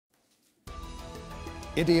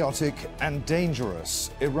Idiotic and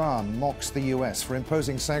dangerous. Iran mocks the US for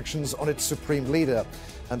imposing sanctions on its supreme leader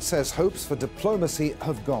and says hopes for diplomacy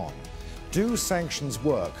have gone. Do sanctions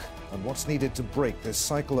work? And what's needed to break this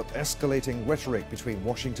cycle of escalating rhetoric between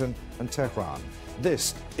Washington and Tehran?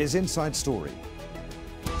 This is Inside Story.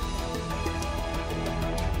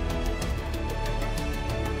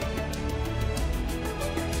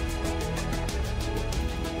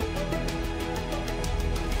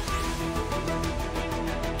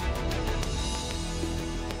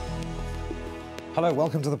 Hello,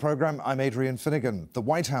 welcome to the programme. I'm Adrian Finighan. The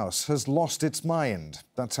White House has lost its mind.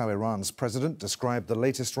 That's how Iran's president described the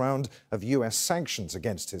latest round of US sanctions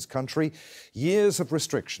against his country. Years of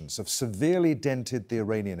restrictions have severely dented the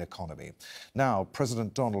Iranian economy. Now,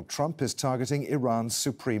 President Donald Trump is targeting Iran's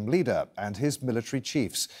supreme leader and his military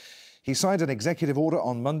chiefs. He signed an executive order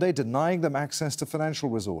on Monday denying them access to financial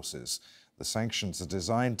resources. The sanctions are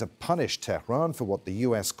designed to punish Tehran for what the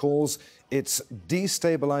US calls its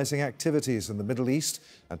destabilising activities in the Middle East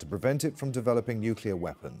and to prevent it from developing nuclear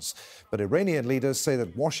weapons. But Iranian leaders say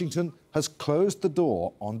that Washington has closed the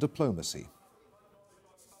door on diplomacy.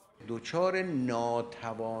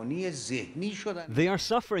 They are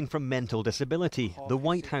suffering from mental disability. The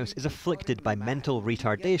White House is afflicted by mental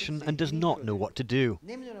retardation and does not know what to do.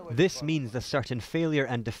 This means the certain failure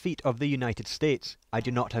and defeat of the United States. I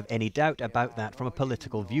do not have any doubt about that from a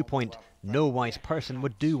political viewpoint. No wise person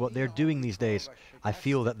would do what they're doing these days. I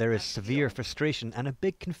feel that there is severe frustration and a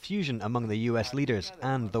big confusion among the US leaders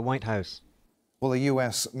and the White House. Well, the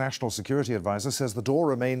US National Security Advisor says the door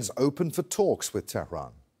remains open for talks with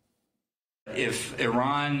Tehran. If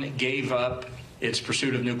Iran gave up its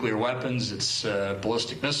pursuit of nuclear weapons, its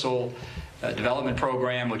ballistic missile development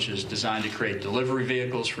program, which is designed to create delivery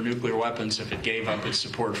vehicles for nuclear weapons, if it gave up its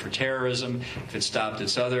support for terrorism, if it stopped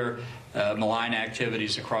its other malign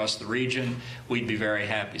activities across the region, we'd be very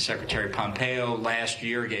happy. Secretary Pompeo last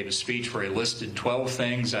year gave a speech where he listed 12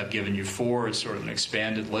 things. I've given you 4. It's sort of an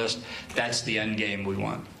expanded list. That's the end game we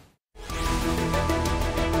want.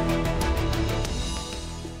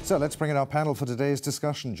 So let's bring in our panel for today's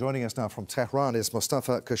discussion. Joining us now from Tehran is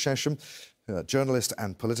Mostafa Khoschcheshm, journalist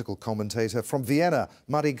and political commentator. From Vienna,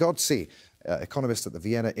 Mahdi Ghodsi, economist at the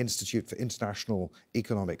Vienna Institute for International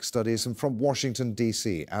Economic Studies. And from Washington,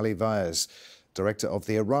 D.C., Ali Vaez, director of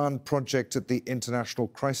the Iran project at the International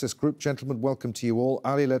Crisis Group. Gentlemen, welcome to you all.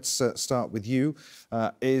 Ali, let's start with you.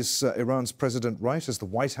 Is Iran's president right? Has the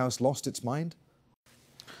White House lost its mind?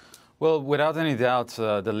 Well, without any doubt,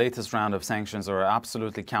 the latest round of sanctions are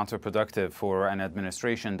absolutely counterproductive for an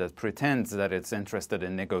administration that pretends that it's interested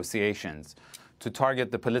in negotiations. To target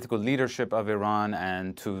the political leadership of Iran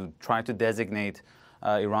and to try to designate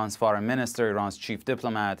Iran's foreign minister, Iran's chief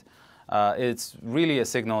diplomat, it's really a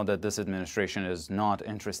signal that this administration is not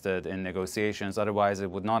interested in negotiations. Otherwise, it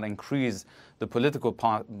would not increase the political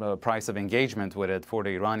price of engagement with it for the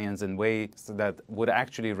Iranians in ways that would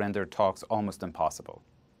actually render talks almost impossible.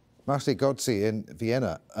 Mahdi Ghodsi in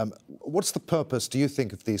Vienna, what's the purpose, do you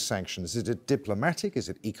think, of these sanctions? Is it diplomatic? Is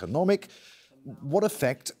it economic? What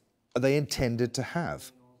effect are they intended to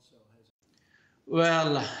have?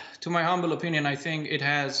 Well, to my humble opinion, I think it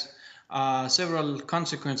has several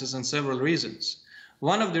consequences and several reasons.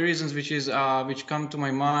 One of the reasons which come to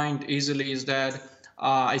my mind easily is that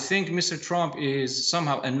I think Mr. Trump is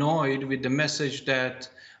somehow annoyed with the message that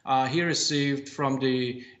he received from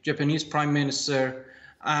the Japanese Prime Minister.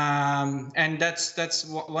 And that's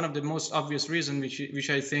one of the most obvious reasons,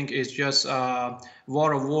 which I think is just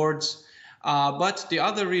war of words. But the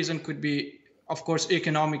other reason could be, of course,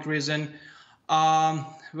 economic reason.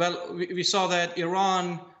 Well, we saw that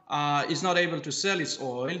Iran is not able to sell its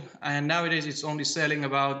oil, and nowadays it's only selling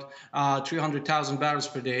about 300,000 barrels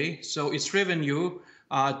per day. So its revenue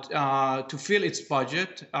to fill its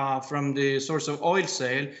budget from the source of oil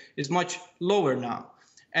sale is much lower now.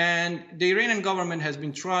 And the Iranian government has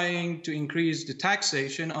been trying to increase the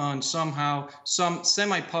taxation on some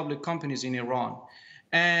semi-public companies in Iran.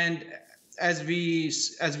 And as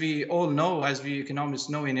we all know, as we economists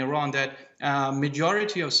know in Iran, that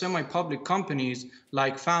majority of semi-public companies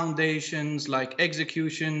like foundations, like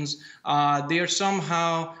executions, they are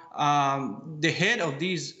somehow, the head of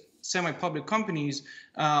these semi-public companies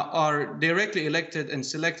are directly elected and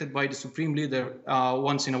selected by the supreme leader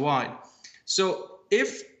once in a while. So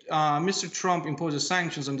if Mr. Trump imposes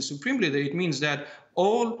sanctions on the supreme leader, it means that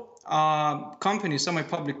all companies,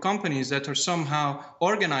 semi-public companies that are somehow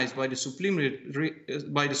organized by the supreme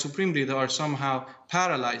leader are somehow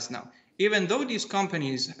paralyzed now. Even though these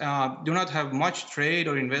companies do not have much trade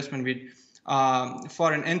or investment with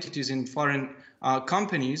foreign entities in foreign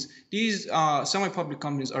companies, these semi-public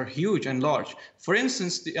companies are huge and large. For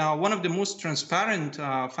instance, one of the most transparent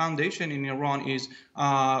foundation in Iran is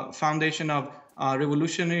foundation of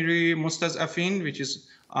Revolutionary Mustazafin, which is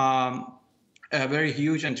a very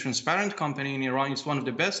huge and transparent company in Iran. It's one of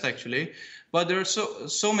the best, actually. But there are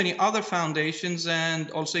so many other foundations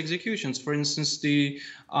and also executions. For instance, the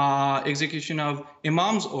execution of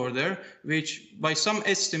Imam's order, which by some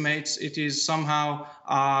estimates, it is somehow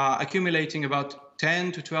accumulating about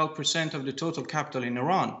 10 to 12% of the total capital in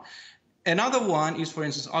Iran. Another one is, for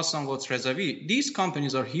instance, Hassan Rouhani. These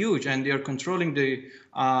companies are huge and they are controlling the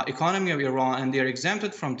economy of Iran and they are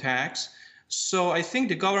exempted from tax. So I think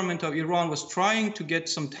the government of Iran was trying to get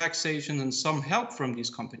some taxation and some help from these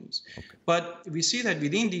companies. Okay. But we see that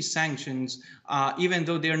within these sanctions, even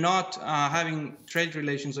though they're not having trade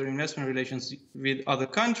relations or investment relations with other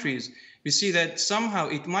countries, we see that somehow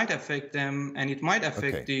it might affect them and it might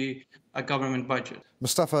affect the government budget.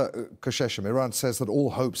 Mostafa, Khoschcheshm, Iran says that all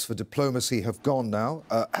hopes for diplomacy have gone now.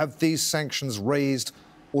 Have these sanctions raised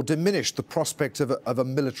or diminished the prospect of a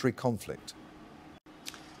military conflict?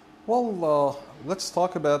 Well, let's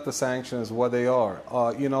talk about the sanctions, what they are.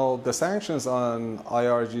 You know, the sanctions on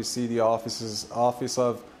IRGC, the office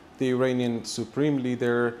of the Iranian Supreme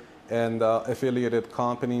Leader and affiliated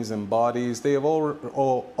companies and bodies, they have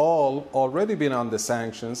all already been under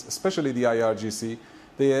sanctions, especially the IRGC.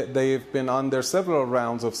 They've been under several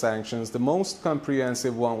rounds of sanctions. The most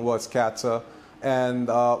comprehensive one was Qatar, and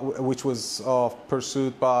which was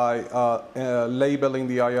pursued by labeling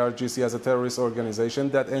the IRGC as a terrorist organization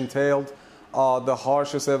that entailed the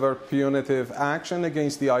harshest ever punitive action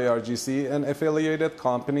against the IRGC and affiliated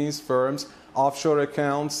companies, firms, offshore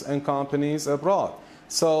accounts, and companies abroad.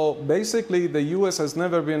 So basically, the U.S. has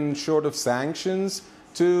never been short of sanctions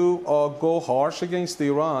to go harsh against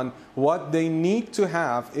Iran. What they need to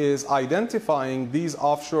have is identifying these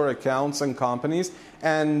offshore accounts and companies,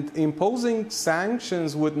 and imposing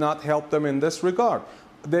sanctions would not help them in this regard.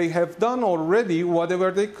 They have done already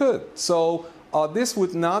whatever they could. So this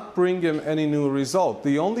would not bring them any new result.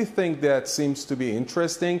 The only thing that seems to be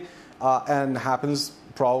interesting and happens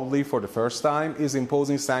probably for the first time is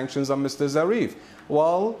imposing sanctions on Mr. Zarif.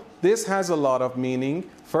 Well, this has a lot of meaning.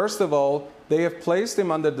 First of all, they have placed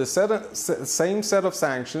him under the same set of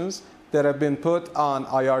sanctions that have been put on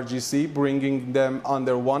IRGC, bringing them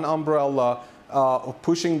under one umbrella,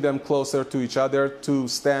 pushing them closer to each other to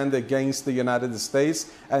stand against the United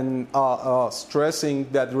States, and stressing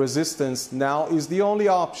that resistance now is the only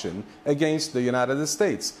option against the United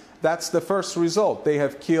States. That's the first result. They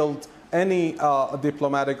have killed any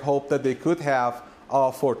diplomatic hope that they could have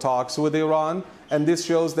for talks with Iran, and this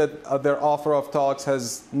shows that their offer of talks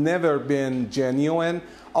has never been genuine.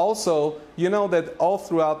 Also, you know that all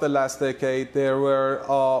throughout the last decade there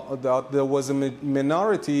was a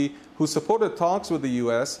minority who supported talks with the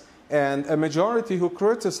U.S. and a majority who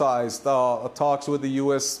criticized talks with the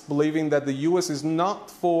U.S., believing that the U.S. is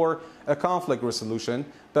not for a conflict resolution,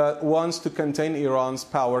 but wants to contain Iran's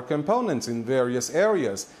power components in various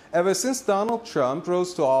areas. Ever since Donald Trump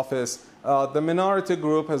rose to office, the minority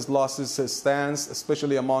group has lost its stance,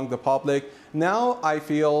 especially among the public. Now I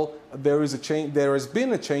feel there is a change. There has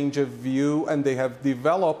been a change of view, and they have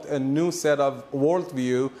developed a new set of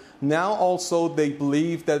worldview. Now also they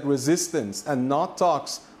believe that resistance and not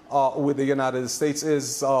talks with the United States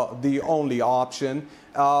is the only option.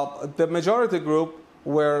 The majority group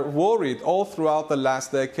were worried all throughout the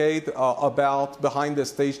last decade about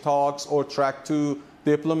behind-the-stage talks or track 2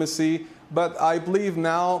 diplomacy. But I believe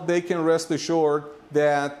now they can rest assured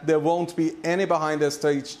that there won't be any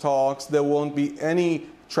behind-the-stage talks, there won't be any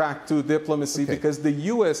track 2 diplomacy, because the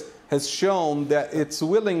U.S. has shown that it's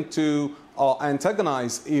willing to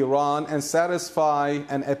antagonize Iran and satisfy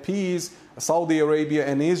and appease Saudi Arabia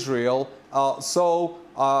and Israel.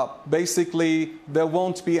 Basically, there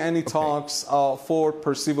won't be any talks for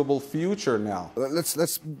perceivable future now.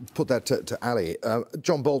 Let's put that to Ali.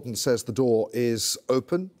 John Bolton says the door is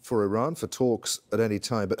open for Iran for talks at any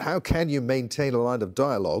time. But how can you maintain a line of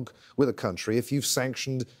dialogue with a country if you've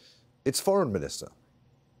sanctioned its foreign minister?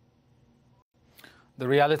 The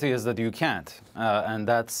reality is that you can't. And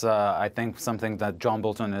that's, I think, something that John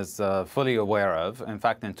Bolton is fully aware of. In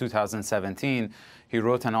fact, in 2017, he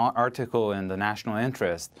wrote an article in the National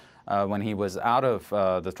Interest when he was out of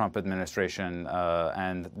the Trump administration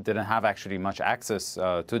and didn't have actually much access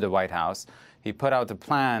to the White House. He put out a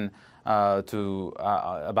plan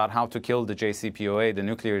about how to kill the JCPOA, the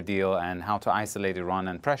nuclear deal, and how to isolate Iran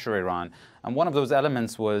and pressure Iran. And one of those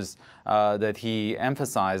elements was that he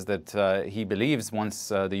emphasized that he believes once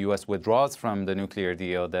the U.S. withdraws from the nuclear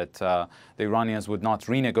deal that the Iranians would not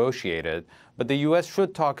renegotiate it. But the U.S.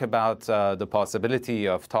 should talk about the possibility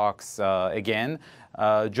of talks again,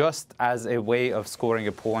 just as a way of scoring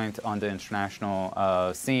a point on the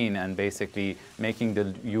international scene and basically making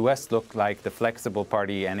the U.S. look like the flexible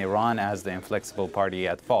party and Iran as the inflexible party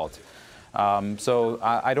at fault. So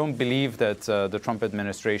I don't believe that the Trump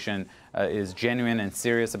administration is genuine and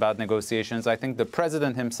serious about negotiations. I think the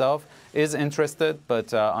president himself is interested,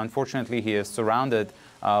 but unfortunately he is surrounded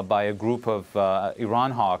by a group of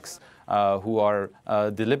Iran hawks who are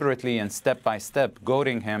deliberately and step by step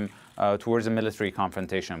goading him towards a military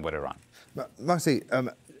confrontation with Iran. Mahdi,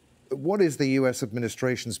 what is the U.S.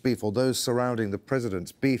 administration's beef, or those surrounding the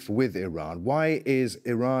president's beef with Iran? Why is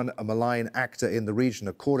Iran a malign actor in the region,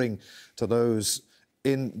 according to those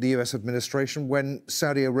in the U.S. administration, when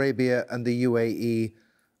Saudi Arabia and the UAE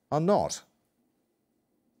are not?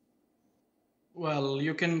 Well,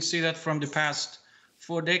 you can see that from the past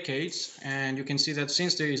 4 decades, and you can see that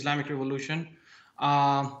since the Islamic Revolution,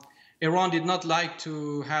 Iran did not like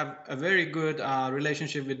to have a very good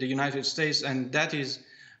relationship with the United States, and that is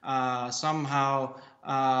somehow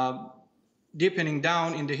deepening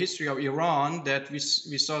down in the history of Iran, that we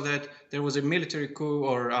saw that there was a military coup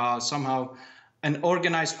or somehow an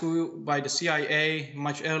organized coup by the CIA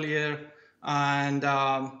much earlier. And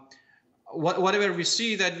whatever we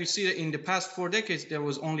see that in the past 4 decades, there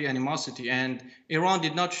was only animosity, and Iran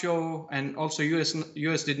did not show, and also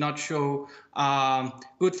US did not show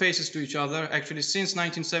good faces to each other. Actually, since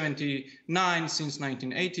 1979, since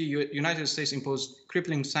 1980, United States imposed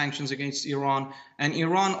crippling sanctions against Iran, and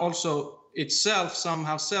Iran also itself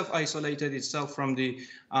somehow self-isolated itself from the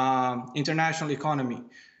international economy.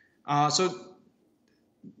 So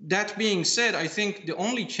that being said, I think the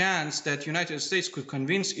only chance that United States could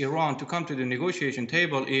convince Iran to come to the negotiation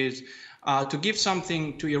table is to give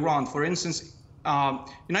something to Iran. For instance,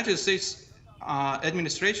 United States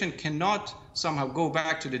administration cannot somehow go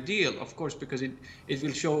back to the deal, of course, because it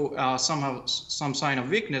will show somehow some sign of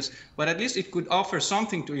weakness, but at least it could offer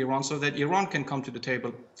something to Iran so that Iran can come to the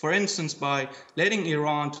table. For instance, by letting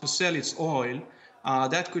Iran to sell its oil,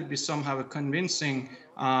 that could be somehow a convincing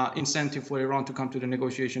incentive for Iran to come to the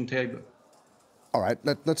negotiation table. All right,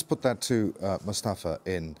 let's put that to Mostafa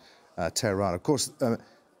in Tehran. Of course,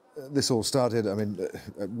 this all started,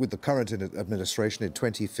 with the current administration in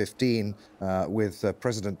 2015, with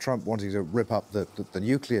President Trump wanting to rip up the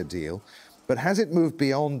nuclear deal. But has it moved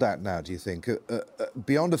beyond that now, do you think?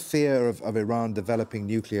 Beyond a fear of Iran developing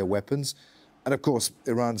nuclear weapons? And of course,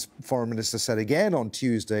 Iran's foreign minister said again on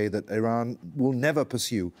Tuesday that Iran will never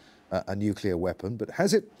pursue a nuclear weapon. But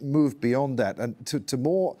has it moved beyond that and to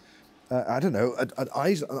more, I don't know, an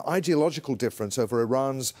ideological difference over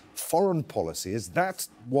Iran's foreign policy? Is that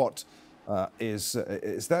what is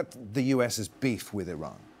that the US's beef with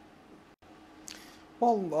Iran?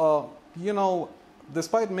 Well, you know,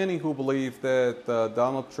 despite many who believe that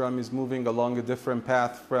Donald Trump is moving along a different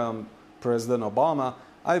path from President Obama,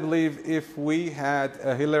 I believe if we had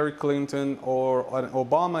a Hillary Clinton or an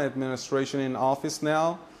Obama administration in office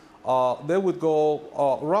now, they would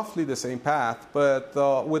go roughly the same path, but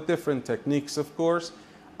with different techniques, of course.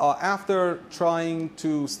 After trying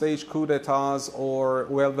to stage coup d'etats or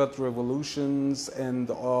velvet revolutions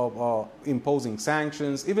and imposing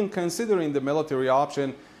sanctions, even considering the military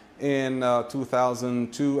option in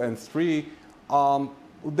 2002 and 2003,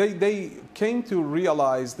 they came to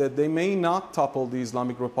realize that they may not topple the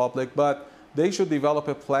Islamic Republic, but they should develop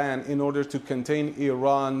a plan in order to contain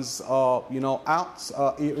Iran's,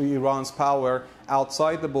 Iran's power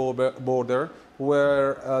outside the border,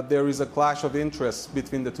 where there is a clash of interests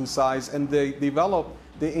between the two sides, and they develop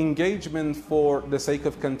the engagement for the sake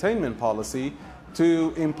of containment policy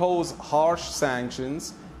to impose harsh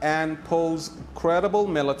sanctions and pose credible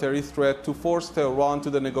military threat to force Tehran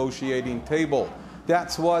to the negotiating table.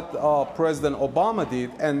 That's what President Obama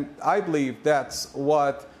did, and I believe that's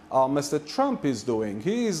what Mr. Trump is doing.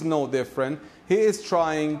 He is no different. He is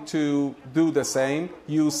trying to do the same,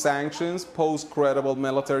 use sanctions, pose credible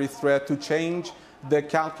military threat to change the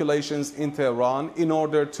calculations in Tehran in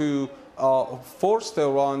order to force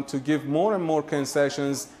Tehran to give more and more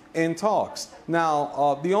concessions in talks.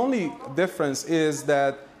 Now, the only difference is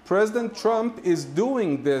that President Trump is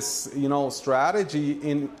doing this, strategy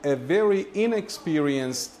in a very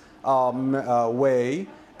inexperienced way,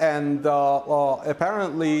 and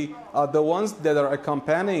apparently the ones that are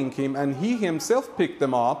accompanying him, and he himself picked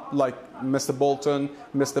them up, like Mr. Bolton,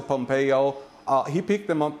 Mr. Pompeo, he picked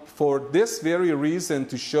them up for this very reason,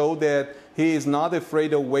 to show that He is not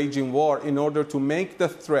afraid of waging war in order to make the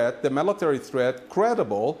threat, the military threat,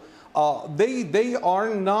 credible. They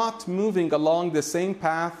are not moving along the same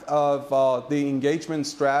path of the engagement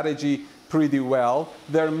strategy pretty well.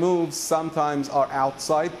 Their moves sometimes are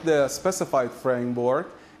outside the specified framework,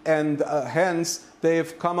 and hence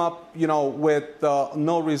they've come up, with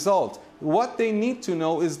no result. What they need to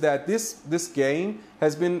know is that this game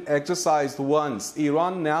has been exercised once.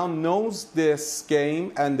 Iran now knows this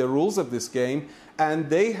game and the rules of this game, and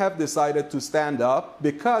they have decided to stand up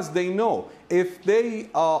because they know if they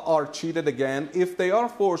are cheated again, if they are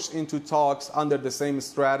forced into talks under the same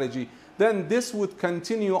strategy, then this would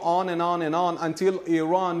continue on and on and on until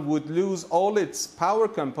Iran would lose all its power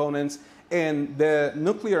components in the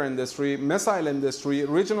nuclear industry, missile industry,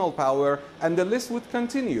 regional power, and the list would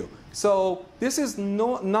continue. So this is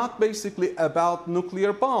not basically about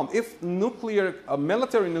nuclear bomb. If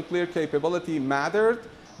military nuclear capability mattered,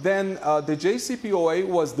 then the JCPOA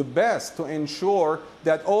was the best to ensure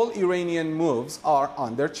that all Iranian moves are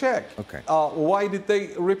under check. Okay. Why did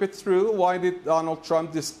they rip it through? Why did Donald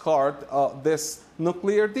Trump discard this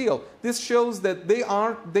nuclear deal? This shows that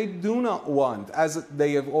they do not want, as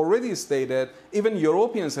they have already stated, even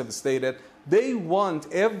Europeans have stated, they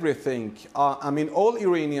want everything, all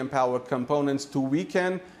Iranian power components to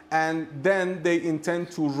weaken, and then they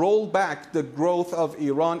intend to roll back the growth of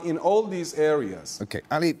Iran in all these areas. Okay,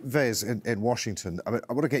 Ali Vez in Washington, I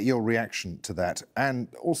want to get your reaction to that. And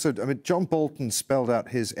also, John Bolton spelled out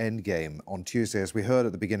his endgame on Tuesday, as we heard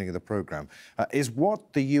at the beginning of the programme. Is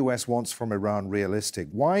what the US wants from Iran realistic?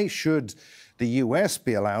 Why should the US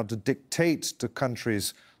be allowed to dictate to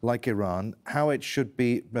countries like Iran how it should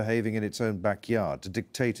be behaving in its own backyard, to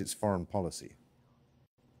dictate its foreign policy?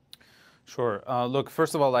 Sure. Look,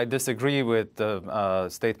 first of all, I disagree with the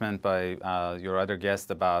statement by your other guest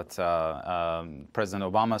about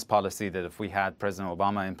President Obama's policy, that if we had President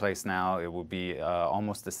Obama in place now, it would be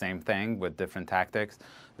almost the same thing with different tactics.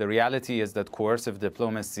 The reality is that coercive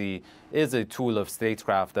diplomacy is a tool of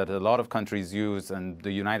statecraft that a lot of countries use, and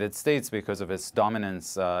the United States, because of its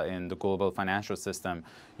dominance in the global financial system,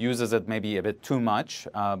 uses it maybe a bit too much.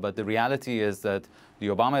 But the reality is that the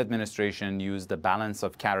Obama administration used a balance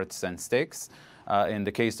of carrots and sticks. In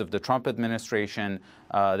the case of the Trump administration,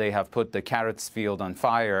 they have put the carrots field on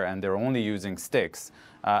fire and they're only using sticks.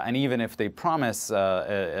 And even if they promise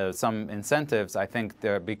some incentives, I think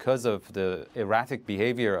because of the erratic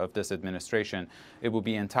behavior of this administration, it will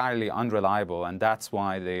be entirely unreliable. And that's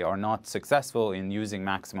why they are not successful in using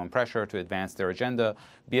maximum pressure to advance their agenda,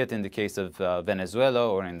 be it in the case of Venezuela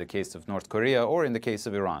or in the case of North Korea or in the case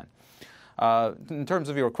of Iran. In terms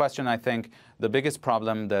of your question, I think the biggest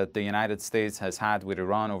problem that the United States has had with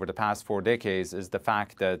Iran over the past 4 decades is the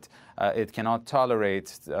fact that it cannot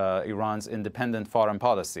tolerate Iran's independent foreign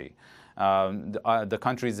policy. The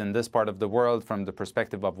countries in this part of the world, from the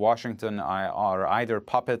perspective of Washington, are either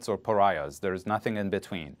puppets or pariahs. There is nothing in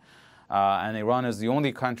between. And Iran is the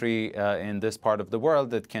only country in this part of the world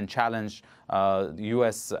that can challenge the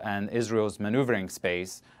U.S. and Israel's maneuvering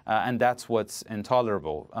space, and that's what's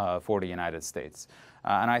intolerable for the United States.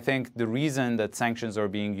 And I think the reason that sanctions are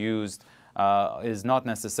being used is not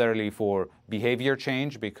necessarily for behavior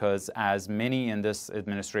change, because as many in this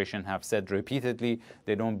administration have said repeatedly,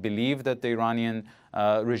 they don't believe that the Iranian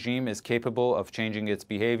regime is capable of changing its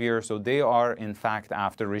behavior, so they are in fact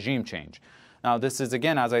after regime change. Now, this is,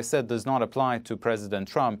 again, as I said, does not apply to President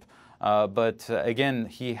Trump, but again,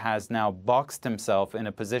 he has now boxed himself in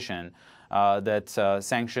a position that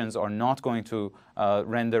sanctions are not going to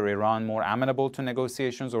render Iran more amenable to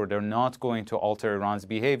negotiations, or they're not going to alter Iran's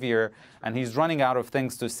behavior, and he's running out of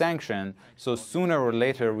things to sanction, so sooner or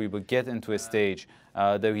later we would get into a stage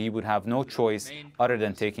that he would have no choice other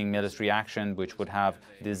than taking military action, which would have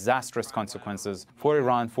disastrous consequences for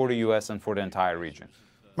Iran, for the US, and for the entire region.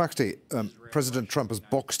 Mahdi, President Trump has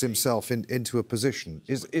boxed himself into a position.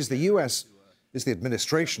 Is the US, is the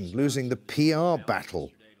administration losing the PR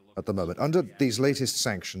battle at the moment? Under these latest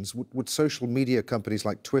sanctions, would social media companies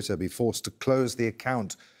like Twitter be forced to close the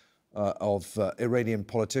account of Iranian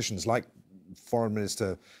politicians, like Foreign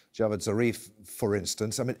Minister Javad Zarif, for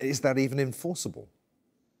instance? I mean, is that even enforceable?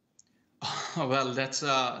 Well, that's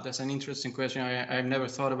an interesting question. I've never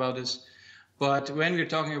thought about this. But when we're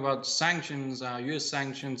talking about sanctions, U.S.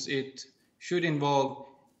 sanctions, it should involve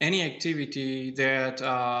any activity that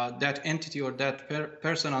that entity or that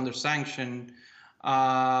person under sanction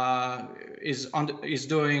is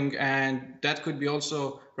doing, and that could be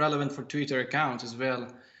also relevant for Twitter accounts as well.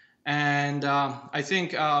 And I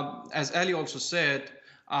think, as Ali also said,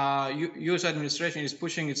 U.S. administration is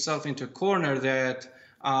pushing itself into a corner that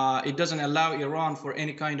it doesn't allow Iran for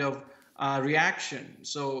any kind of reaction.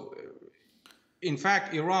 So, in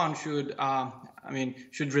fact, Iran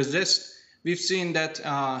should resist. We've seen that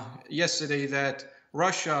yesterday that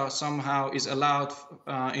Russia somehow is allowed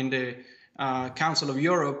in the Council of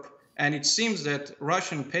Europe, and it seems that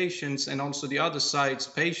Russian patience and also the other side's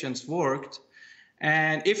patience worked.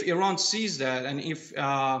 And if Iran sees that, and if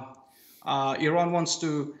Iran wants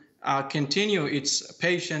to continue its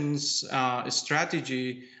patience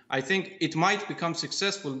strategy, I think it might become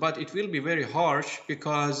successful, but it will be very harsh,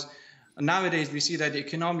 because nowadays we see that the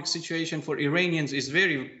economic situation for Iranians is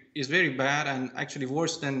very bad, and actually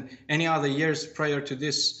worse than any other years prior to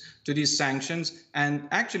these sanctions. And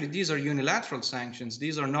actually, these are unilateral sanctions.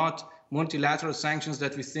 These are not multilateral sanctions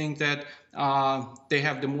that we think that they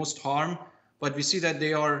have the most harm. But we see that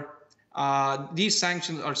these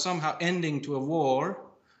sanctions are somehow ending to a war,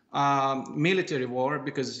 military war,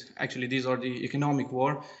 because actually these are the economic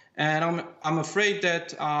war. And I'm afraid that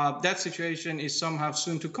that situation is somehow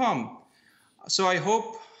soon to come. So I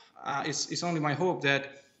hope, it's only my hope,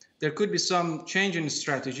 that there could be some change in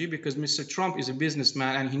strategy, because Mr. Trump is a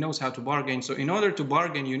businessman and he knows how to bargain. So in order to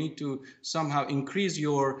bargain, you need to somehow increase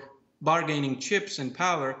your bargaining chips and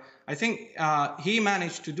power. I think he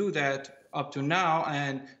managed to do that up to now,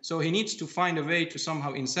 and so he needs to find a way to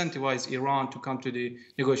somehow incentivize Iran to come to the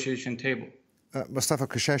negotiation table. Mostafa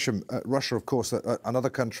Khoschcheshm, Russia, of course, another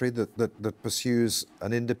country that pursues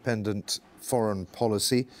an independent foreign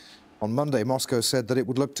policy. On Monday, Moscow said that it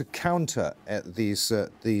would look to counter these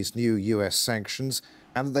new US sanctions,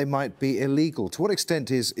 and that they might be illegal. To what extent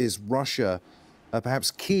is Russia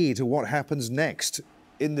perhaps key to what happens next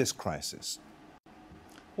in this crisis?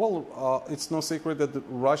 Well, it's no secret that the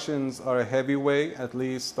Russians are a heavyweight, at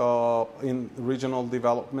least in regional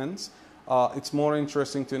developments. It's more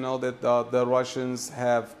interesting to know that the Russians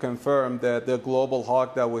have confirmed that the global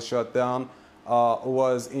hawk that was shot down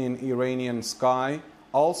was in Iranian sky.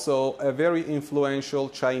 Also, a very influential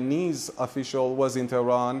Chinese official was in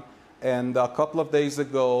Tehran, and a couple of days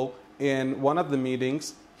ago, in one of the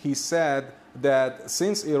meetings, he said that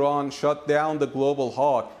since Iran shut down the global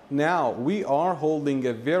hawk, now we are holding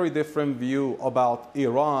a very different view about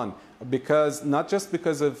Iran, because not just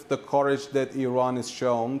because of the courage that Iran has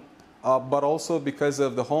shown, but also because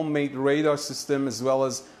of the homemade radar system, as well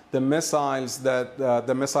as the missiles that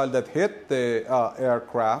the missile that hit the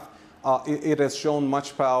aircraft. It has shown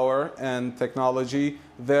much power and technology.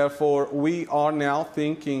 Therefore, we are now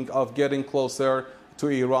thinking of getting closer to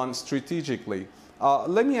Iran strategically.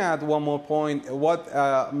 Let me add one more point. What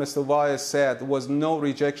Mr. Vyas said was no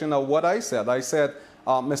rejection of what I said. I said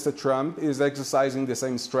Mr. Trump is exercising the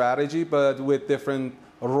same strategy, but with different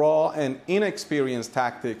raw and inexperienced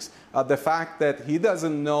tactics. The fact that he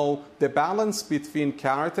doesn't know the balance between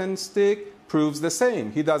carrot and stick proves the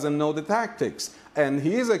same. He doesn't know the tactics. And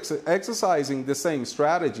he is exercising the same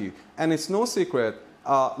strategy. And it's no secret,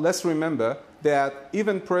 let's remember, that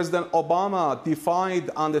even President Obama defied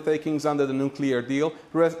undertakings under the nuclear deal.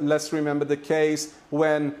 Let's remember the case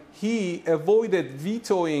when he avoided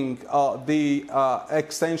vetoing the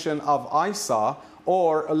extension of ISA,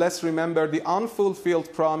 or let's remember the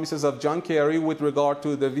unfulfilled promises of John Kerry with regard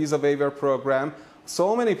to the visa waiver program.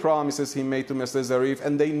 So many promises he made to Mr. Zarif,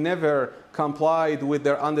 and they never complied with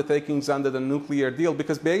their undertakings under the nuclear deal,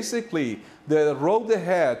 because basically the road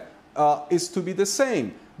ahead is to be the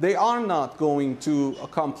same. They are not going to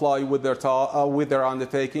comply with their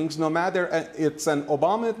undertakings, no matter it's an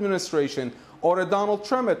Obama administration or a Donald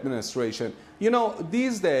Trump administration. You know,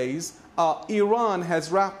 these days, Iran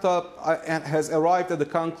has wrapped up and has arrived at the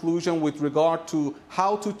conclusion with regard to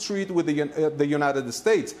how to treat with the United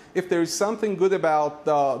States. If there is something good about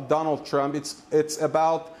Donald Trump, it's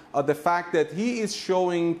about the fact that he is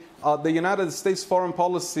showing the United States foreign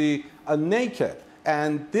policy naked.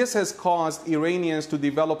 And this has caused Iranians to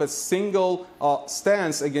develop a single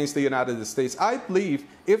stance against the United States. I believe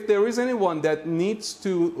if there is anyone that needs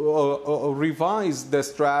to revise the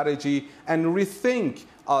strategy and rethink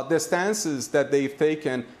the stances that they've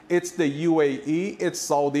taken, it's the UAE, it's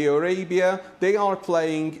Saudi Arabia. They are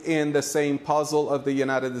playing in the same puzzle of the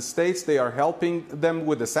United States. They are helping them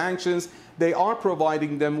with the sanctions. They are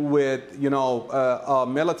providing them with,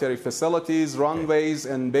 military facilities, runways,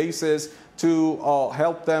 and bases to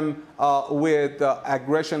help them with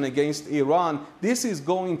aggression against Iran. This is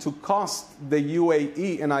going to cost the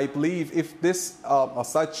UAE, and I believe if this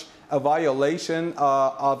such a violation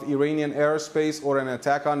of Iranian airspace or an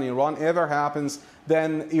attack on Iran ever happens,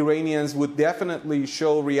 then Iranians would definitely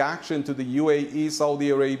show reaction to the UAE, Saudi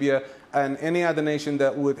Arabia, and any other nation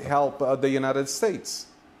that would help the United States.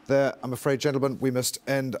 There, I'm afraid, gentlemen, we must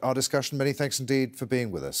end our discussion. Many thanks indeed for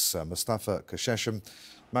being with us. Mostafa, Khoschcheshm,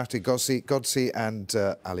 Mahdi, Ghodsi and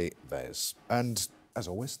Ali Vez. And as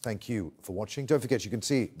always, thank you for watching. Don't forget you can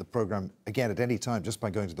see the programme again at any time just by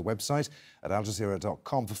going to the website at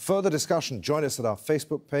aljazeera.com. For further discussion, join us at our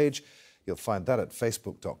Facebook page. You'll find that at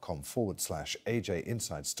facebook.com/AJ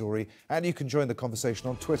Inside Story. And you can join the conversation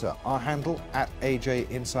on Twitter. Our handle at AJ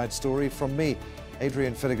Inside Story. From me,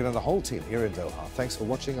 Adrian Finighan, and the whole team here in Doha. Thanks for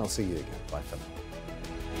watching. I'll see you again. Bye for now.